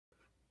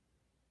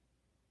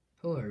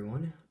Hello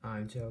everyone,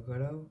 I'm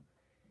Teokoto,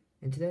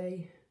 and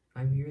today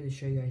I'm here to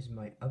show you guys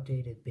my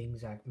updated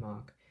Bingzak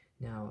mock.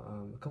 Now,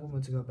 a couple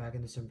months ago, back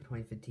in December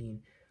 2015,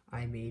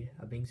 I made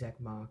a Bingzak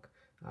mock,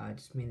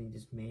 just mainly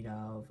just made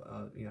out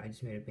of, I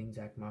just made a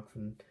Bingzak mock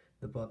from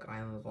the book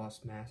Island of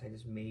Lost Mass. I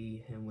just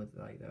made him with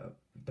like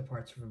the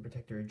parts from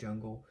Protector of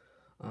Jungle.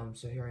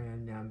 So here I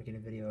am now making a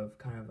video of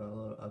kind of a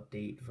little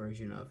update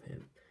version of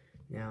him.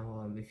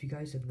 Now, if you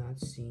guys have not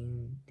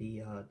seen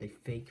the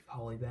fake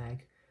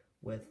polybag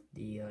with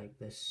the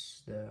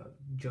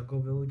jungle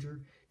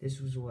villager,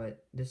 this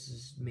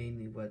is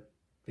mainly what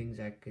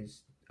Bingzak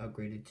is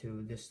upgraded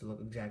to. This to look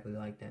exactly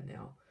like that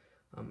now.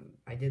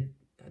 I did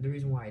the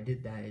reason why I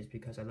did that is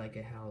because I liked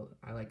it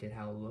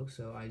how it looks.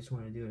 So I just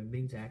wanted to do it in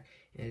Bingzak,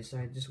 and I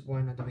decided just why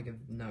not to make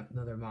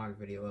another mod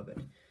video of it.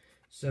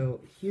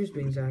 So here's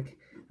Bingzak.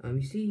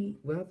 You see,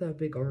 without that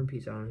big armor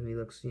piece on him, he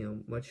looks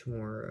much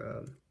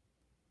more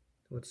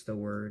what's the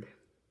word?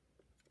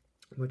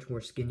 Much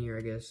more skinnier,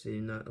 I guess,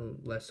 and not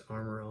less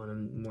armor on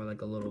him, more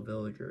like a little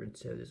villager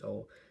instead of just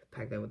all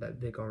packed out with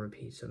that big armor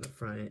piece on the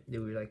front. There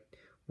was like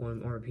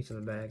one armor piece on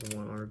the back and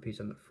one armor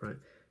piece on the front.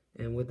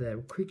 And with that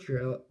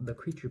the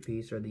creature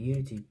piece, or the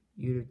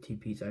unity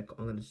piece,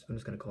 I'm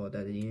just gonna call it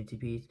that, the unity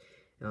piece.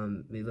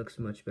 It looks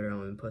much better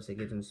on him. Plus, it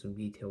gives him some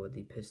detail with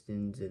the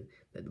pistons and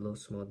the little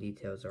small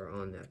details are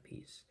on that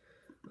piece.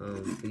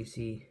 You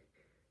see,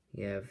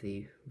 you have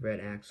the red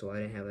axle.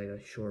 I didn't have like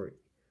a short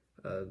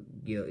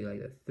like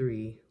a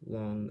 3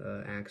 long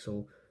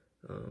axle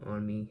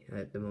on me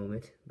at the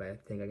moment, but I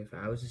think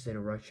I was just in a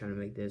rush trying to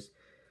make this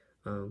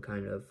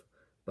kind of.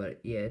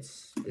 But yeah,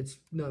 it's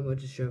not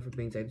much to show for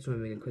Bingzak. I just want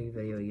to make a quick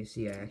video. You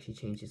see, I actually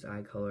changed his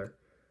eye color.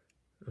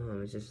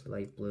 It's just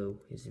light blue.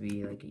 It used to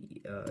be like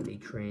a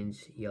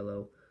trans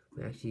yellow.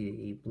 Actually,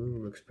 the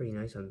blue looks pretty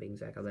nice on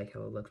Bingzak. I like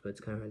how it looks, but it's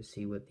kind of hard to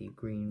see with the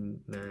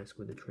green mask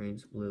with the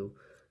trans blue.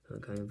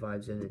 Kind of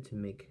vibes in it to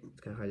make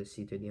it's kind of hard to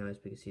see through the eyes,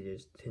 but you can see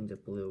there's tints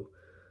of blue.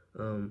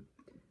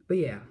 But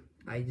yeah,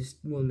 I just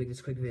want to make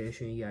this quick video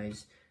showing you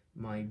guys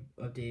my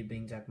updated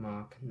Bingzak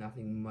mock.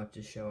 Nothing much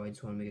to show. I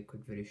just want to make a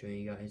quick video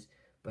showing you guys.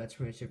 But that's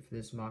pretty much it for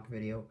this mock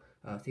video.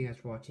 Thank you guys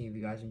for watching. If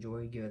you guys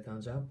enjoyed, give it a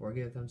thumbs up or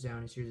give it a thumbs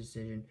down. It's your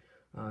decision.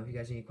 If you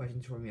guys have any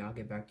questions for me, I'll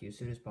get back to you as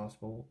soon as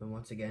possible. And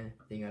once again,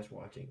 thank you guys for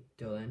watching.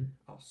 Till then,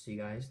 I'll see you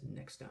guys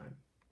next time.